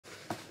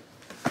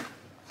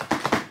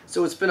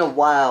So it's been a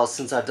while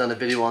since I've done a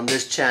video on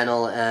this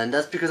channel, and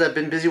that's because I've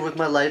been busy with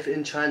my life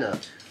in China.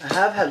 I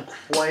have had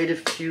quite a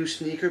few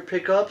sneaker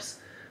pickups,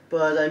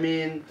 but I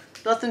mean,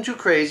 nothing too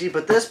crazy.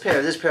 But this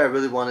pair I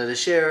really wanted to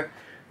share.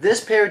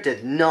 This pair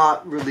did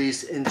not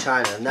release in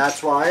China, and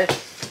that's why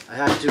I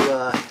had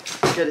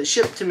to get it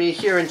shipped to me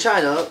here in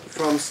China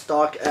from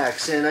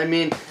StockX. And I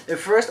mean, at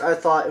first I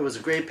thought it was a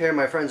great pair.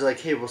 My friends were like,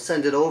 hey, we'll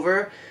send it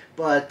over,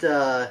 but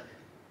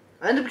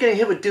I ended up getting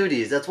hit with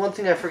duties. That's one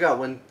thing I forgot.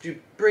 When you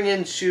bring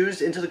in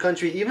shoes into the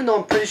country, even though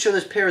I'm pretty sure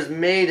this pair is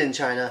made in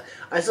China,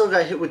 I still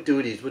got hit with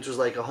duties, which was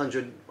like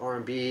 100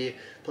 RMB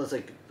plus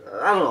like,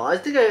 I don't know, I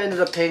think I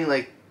ended up paying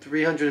like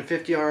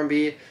 350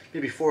 RMB,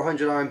 maybe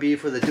 400 RMB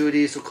for the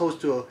duties, so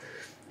close to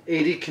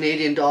 80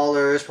 Canadian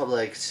dollars, probably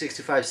like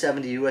 65,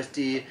 70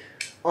 USD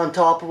on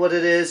top of what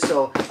it is.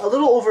 So a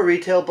little over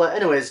retail, but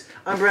anyways,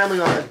 I'm rambling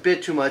on a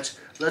bit too much.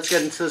 Let's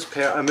get into this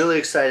pair. I'm really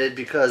excited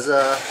because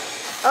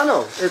I don't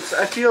know,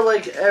 I feel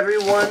like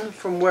everyone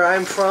from where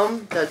I'm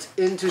from that's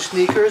into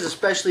sneakers,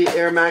 especially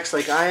Air Max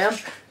like I am,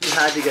 you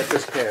had to get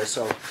this pair.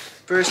 So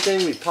first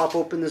thing, we pop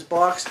open this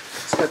box.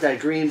 It's got that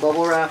green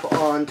bubble wrap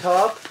on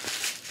top.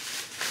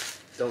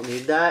 Don't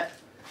need that.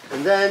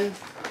 And then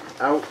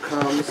out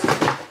comes,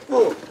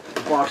 oh,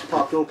 the box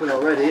popped open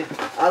already.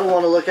 I don't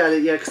want to look at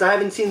it yet because I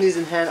haven't seen these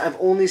in hand. I've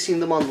only seen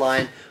them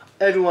online.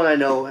 Everyone I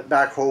know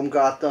back home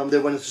got them. They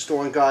went to the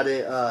store and got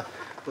it.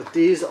 But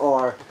these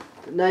are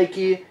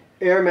Nike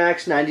Air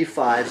Max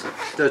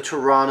 95s, the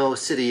Toronto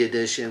City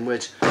Edition,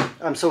 which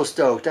I'm so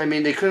stoked. I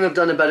mean, they couldn't have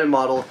done a better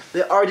model.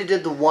 They already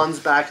did the ones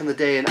back in the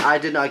day, and I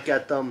did not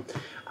get them.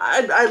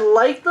 I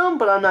like them,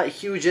 but I'm not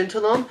huge into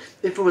them.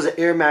 If it was an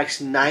Air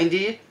Max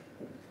 90,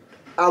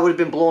 I would have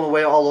been blown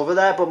away all over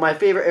that. But my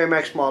favorite Air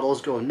Max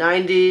models go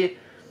 90,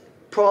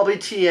 probably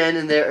TN,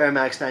 and their Air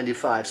Max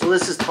 95. So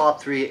this is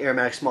top 3 Air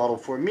Max model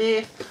for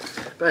me.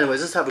 But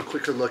anyways, let's have a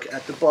quicker look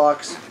at the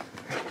box.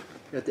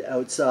 At the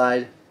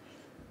outside.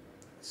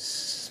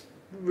 It's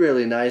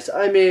really nice.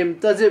 I mean,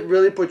 does it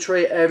really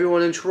portray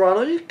everyone in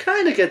Toronto? You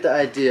kind of get the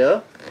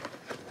idea.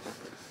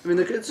 I mean,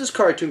 it's just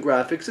cartoon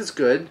graphics. It's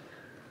good.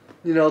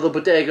 You know, the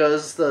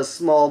bodegas, the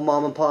small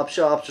mom and pop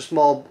shops, or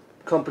small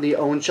company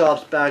owned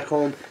shops back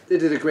home, they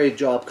did a great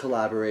job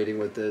collaborating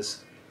with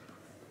this.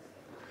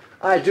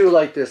 I do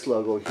like this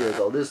logo here,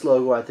 though. This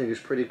logo I think is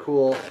pretty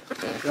cool.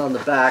 And on the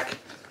back,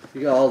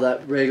 you got all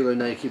that regular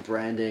Nike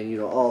branding, you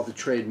know, all the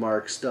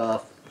trademark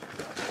stuff.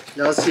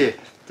 Now let's see.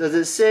 Does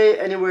it say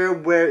anywhere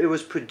where it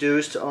was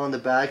produced on the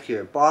back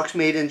here? Box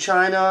made in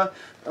China,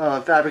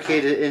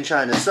 fabricated in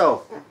China.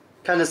 So,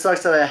 kind of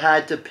sucks that I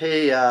had to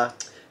pay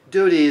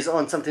duties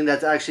on something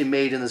that's actually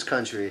made in this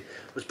country.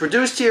 It was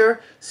produced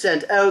here,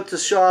 sent out to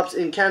shops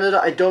in Canada.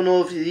 I don't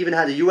know if it even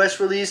had a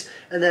US release.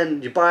 And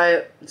then you buy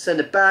it,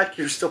 send it back,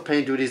 you're still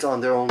paying duties on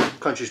their own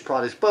country's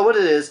products. But what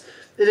it is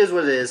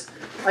what it is.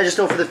 I just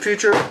know for the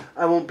future,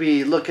 I won't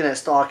be looking at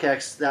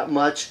StockX that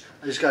much.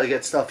 I just got to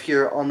get stuff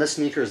here on the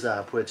sneakers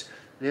app, which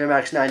the Air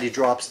Max 90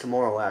 drops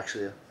tomorrow,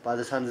 actually. By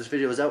the time this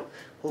video is out,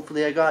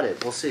 hopefully I got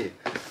it. We'll see.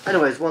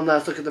 Anyways, one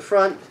last look at the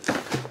front.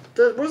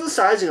 Where's the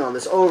sizing on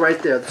this? Oh,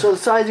 right there. So the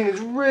sizing is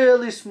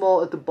really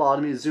small at the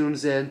bottom. It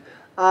zooms in.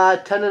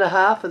 10.5.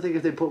 I think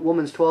if they put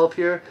woman's 12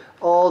 here.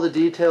 All the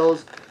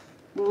details,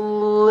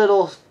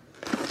 little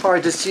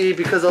hard to see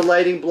because the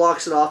lighting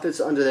blocks it off.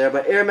 It's under there.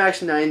 But Air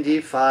Max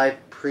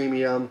 95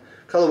 Premium.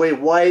 Colorway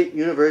white,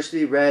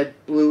 university, red,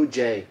 blue,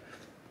 J.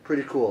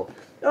 Pretty cool.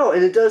 Oh,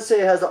 and it does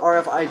say it has the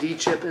RFID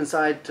chip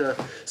inside to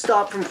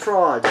stop from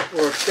fraud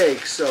or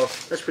fake, so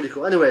that's pretty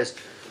cool. Anyways,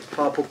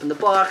 pop open the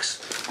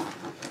box,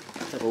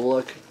 have a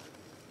look,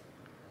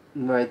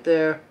 right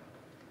there,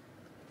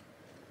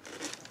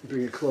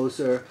 bring it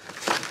closer.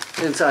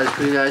 Inside is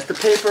pretty nice. The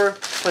paper,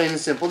 plain and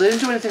simple. They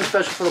didn't do anything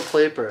special for the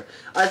paper.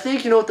 I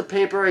think, you know, with the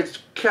paper, it's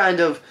kind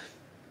of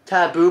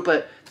taboo,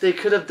 but they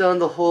could have done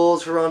the whole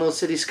Toronto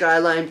city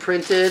skyline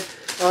printed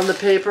on the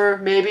paper,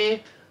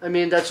 maybe. I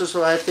mean, that's just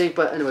what I think,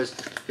 but anyways,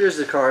 here's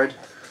the card.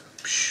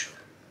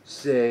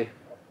 Say,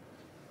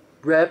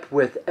 rep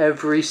with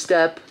every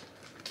step.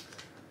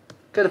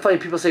 Kind of funny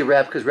people say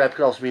rep, because rep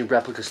could also mean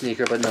replica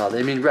sneaker, but no,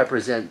 they mean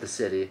represent the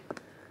city.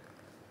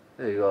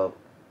 There you go.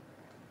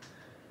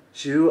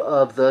 Shoe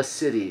of the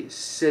city.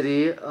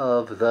 City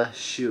of the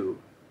shoe.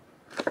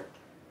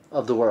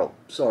 Of the world,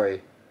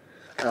 sorry.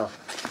 Oh,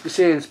 you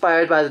see,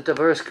 inspired by the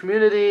diverse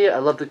community. I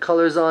love the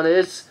colors on it.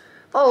 It's,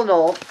 all in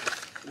all,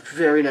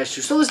 very nice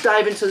shoe. So let's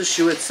dive into the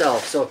shoe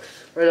itself. So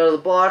right out of the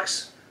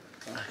box,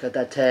 got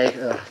that tag.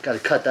 Got to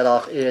cut that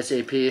off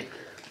ASAP.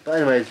 But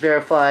anyway, it's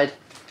verified.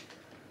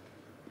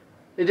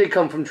 It did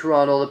come from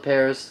Toronto, the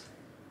pairs.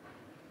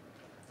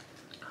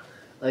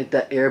 Like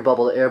that air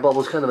bubble. The air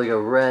bubble is kind of like a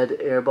red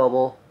air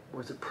bubble.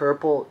 Or is it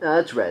purple? No,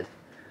 it's red.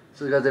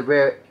 So we got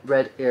the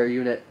red air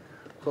unit.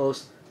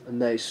 Close. A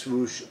nice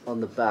swoosh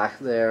on the back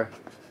there.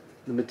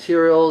 The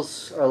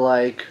materials are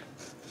like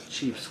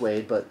cheap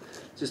suede, but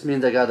just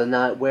means I gotta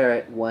not wear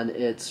it when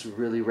it's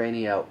really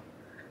rainy out.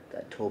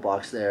 That toe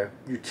box there.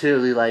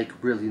 Utility like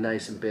really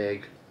nice and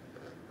big.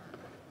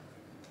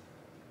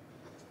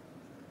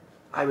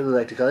 I really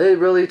like the color. It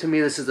really, to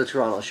me, this is a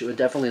Toronto shoe. It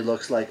definitely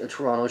looks like a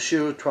Toronto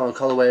shoe, Toronto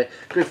colorway.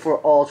 Good for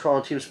all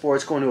Toronto team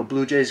sports. Going to a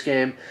Blue Jays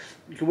game.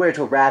 You can wear it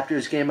to a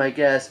Raptors game, I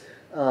guess.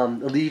 A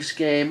Leafs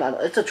game.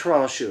 It's a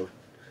Toronto shoe.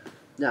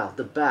 Now,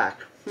 the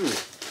back.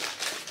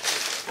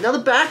 Now,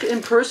 the back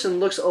in person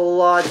looks a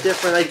lot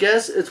different. I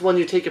guess it's when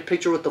you take a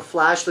picture with the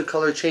flash, the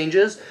color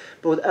changes.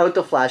 But without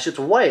the flash, it's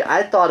white.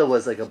 I thought it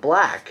was like a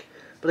black.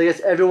 But I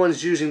guess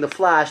everyone's using the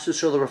flash to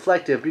show the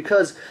reflective,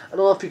 because I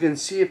don't know if you can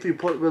see if you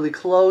put really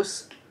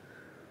close.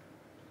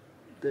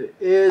 There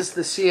is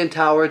the CN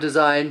Tower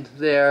design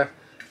there.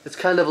 It's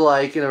kind of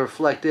like in a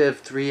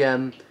reflective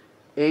 3M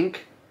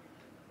ink.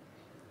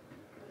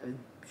 I'm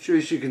sure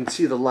you can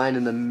see the line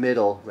in the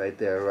middle right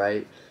there,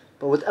 right?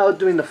 But without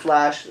doing the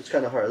flash, it's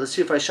kind of hard. Let's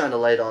see if I shine a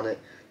light on it,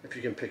 if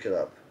you can pick it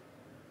up.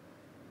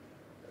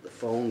 The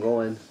phone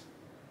going.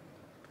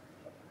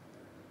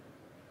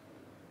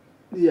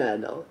 Yeah,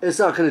 no, it's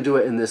not going to do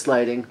it in this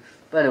lighting.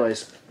 But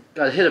anyways,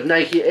 got a hit of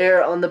Nike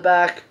Air on the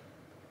back.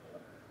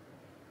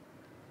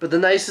 But the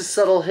nicest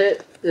subtle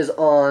hit is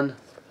on,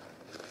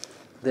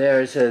 there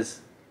it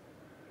says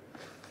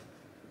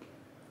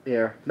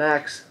Air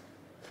Max.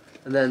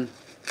 And then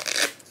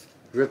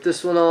rip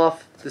this one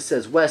off. This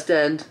says West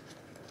End.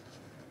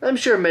 I'm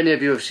sure many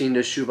of you have seen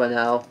this shoe by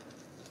now.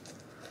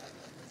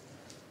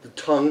 The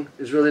tongue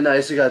is really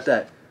nice. You got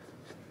that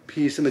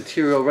piece of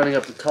material running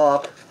up the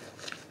top.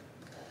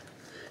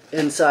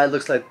 Inside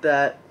looks like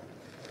that.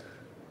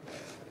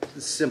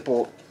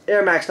 Simple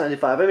Air Max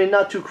 95. I mean,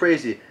 not too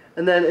crazy.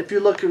 And then if you're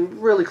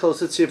looking really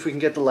close, let's see if we can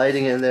get the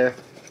lighting in there.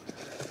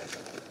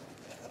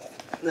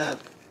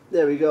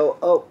 There we go.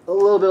 Oh, a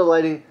little bit of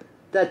lighting.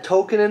 That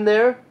token in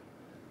there,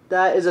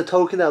 that is a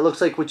token that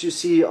looks like what you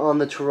see on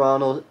the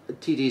Toronto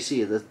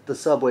TTC, the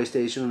subway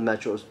station, the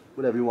metros,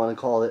 whatever you want to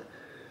call it.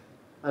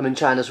 I'm in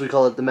China, so we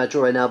call it the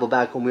metro right now, but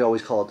back home we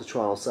always call it the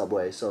Toronto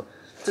subway. So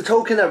it's a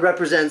token that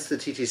represents the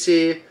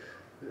TTC.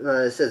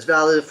 It says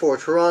valid for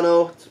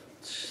Toronto.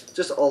 It's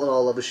just all in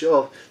all of the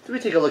show. Let me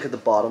take a look at the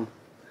bottom.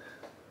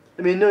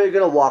 I mean, no, you're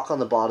going to walk on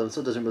the bottom,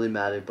 so it doesn't really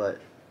matter, but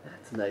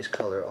it's a nice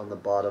color on the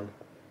bottom.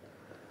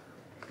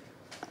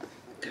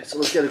 Okay, so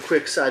let's get a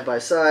quick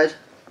side-by-side.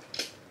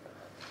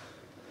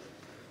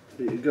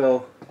 There you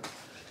go.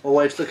 My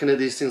wife's looking at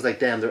these things like,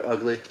 damn, they're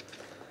ugly.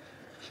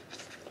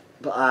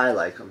 But I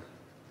like them.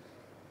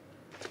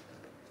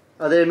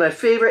 Are they my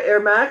favorite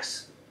Air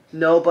Max?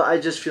 No, but I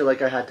just feel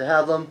like I had to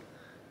have them.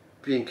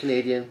 Being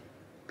Canadian,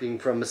 being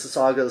from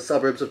Mississauga, the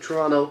suburbs of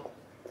Toronto.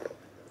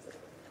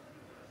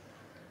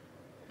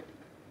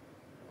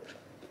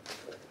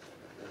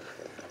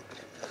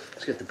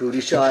 Let's get the booty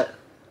shot.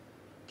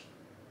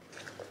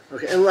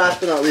 Okay, and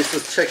last but not least,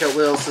 let's check out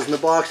what else is in the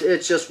box.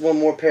 It's just one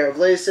more pair of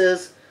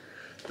laces.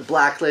 The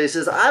black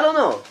laces. I don't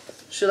know.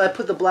 Should I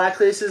put the black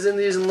laces in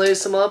these and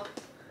lace them up?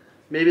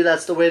 Maybe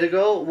that's the way to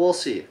go. We'll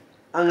see.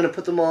 I'm going to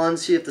put them on,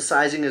 see if the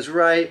sizing is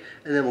right,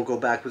 and then we'll go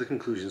back with a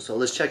conclusion. So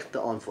let's check the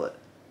on foot.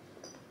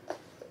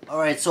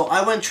 Alright, so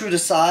I went true to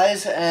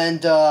size,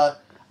 and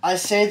I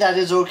say that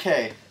is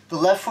okay. The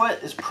left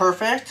foot is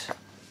perfect.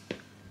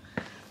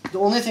 The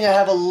only thing I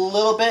have a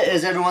little bit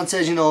is everyone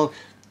says, you know,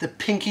 the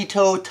pinky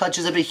toe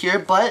touches a bit here,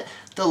 but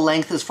the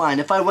length is fine.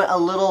 If I went a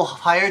little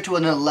higher to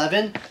an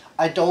 11,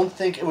 I don't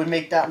think it would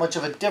make that much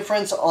of a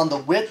difference on the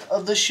width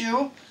of the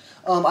shoe.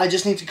 I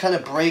just need to kind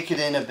of break it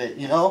in a bit,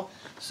 you know?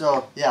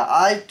 So, yeah,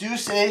 I do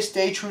say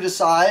stay true to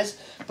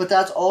size, but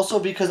that's also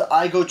because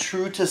I go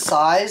true to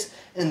size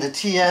in the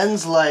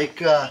TNs,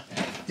 like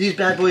these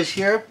bad boys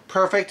here,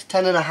 perfect,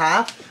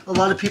 10.5. A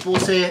lot of people will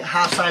say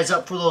half size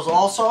up for those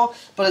also,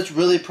 but it's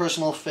really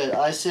personal fit.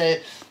 I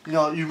say, you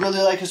know, you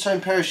really like a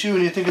certain pair of shoe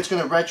and you think it's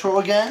going to retro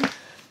again,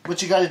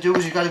 what you got to do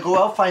is you got to go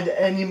out, find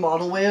any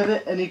model way of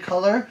it, any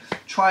color,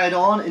 try it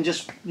on, and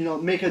just, you know,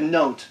 make a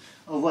note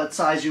of what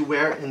size you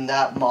wear in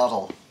that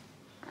model.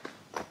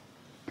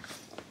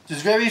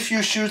 There's very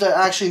few shoes that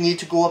actually need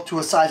to go up to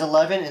a size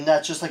 11, and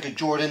that's just like a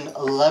Jordan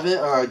 11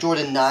 or a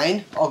Jordan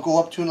 9. I'll go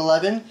up to an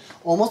 11.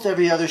 Almost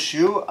every other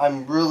shoe,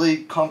 I'm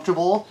really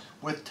comfortable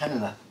with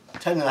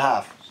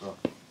 10.5. So,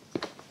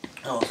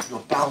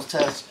 bounce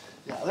tests.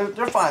 Yeah,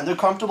 they're fine. They're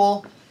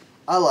comfortable.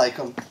 I like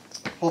them.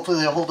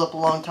 Hopefully they hold up a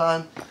long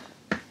time.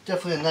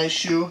 Definitely a nice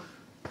shoe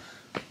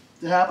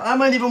to have. I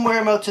might even wear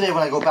them out today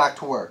when I go back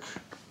to work.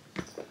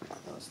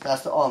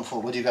 That's the on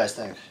foot. What do you guys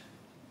think?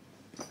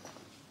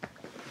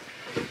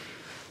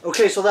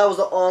 Okay, so that was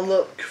the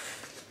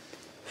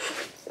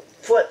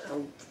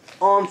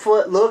on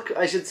foot look,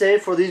 I should say,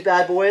 for these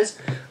bad boys.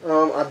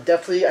 I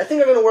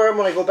think I'm gonna wear them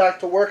when I go back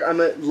to work. I'm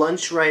at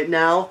lunch right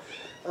now.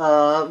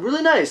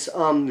 Really nice.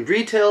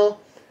 Retail,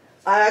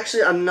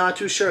 I'm not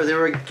too sure. They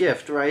were a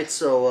gift, right?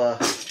 So,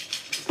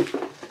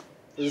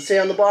 does it say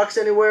on the box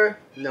anywhere?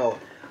 No.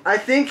 I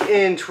think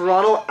in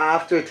Toronto,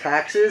 after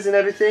taxes and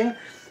everything,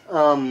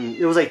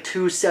 it was like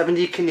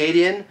 $270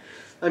 Canadian.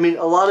 I mean,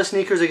 a lot of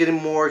sneakers are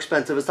getting more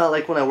expensive. It's not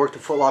like when I worked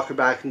at Foot Locker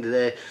back in the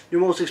day.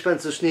 Your most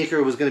expensive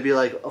sneaker was going to be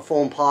like a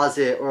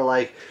Foamposite or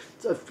like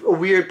a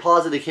weird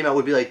pause that they came out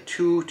would be like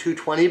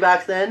 $220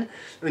 back then,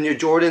 when your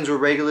Jordans were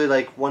regularly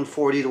like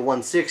 140 to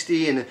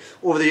 160, and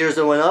over the years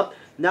they went up.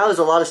 Now there's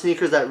a lot of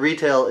sneakers that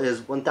retail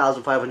is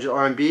 1,500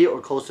 RMB or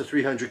close to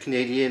 300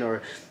 Canadian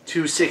or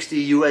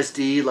 260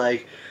 USD.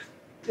 Like,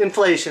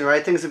 inflation,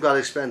 right? Things have got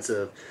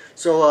expensive.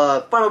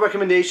 So final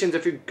recommendations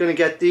if you're gonna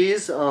get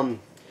these.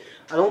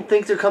 I don't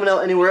think they're coming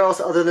out anywhere else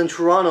other than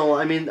Toronto.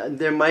 I mean,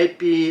 there might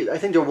be, I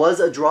think there was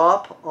a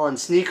drop on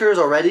sneakers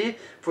already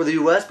for the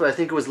US, but I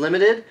think it was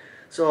limited.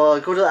 So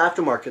go to the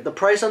aftermarket. The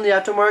price on the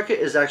aftermarket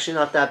is actually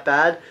not that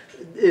bad.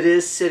 It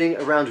is sitting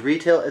around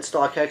retail at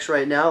StockX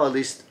right now, at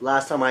least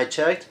last time I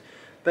checked.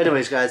 But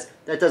anyways, guys,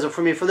 that does it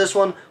for me for this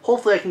one.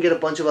 Hopefully I can get a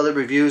bunch of other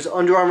reviews.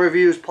 Under Armour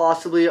reviews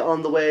possibly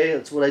on the way.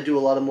 That's what I do a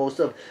lot of most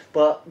of.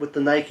 But with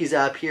the Nike's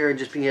app here and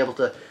just being able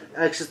to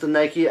access the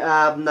Nike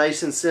app,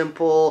 nice and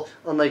simple,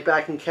 unlike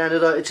back in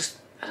Canada, it just,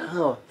 I don't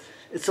know,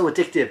 it's so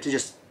addictive to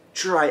just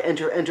try,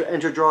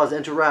 enter draws,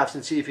 enter rafts,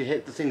 and see if you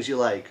hit the things you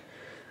like.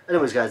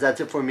 Anyways, guys,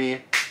 that's it for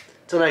me.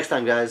 Till next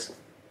time, guys,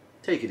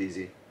 take it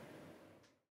easy.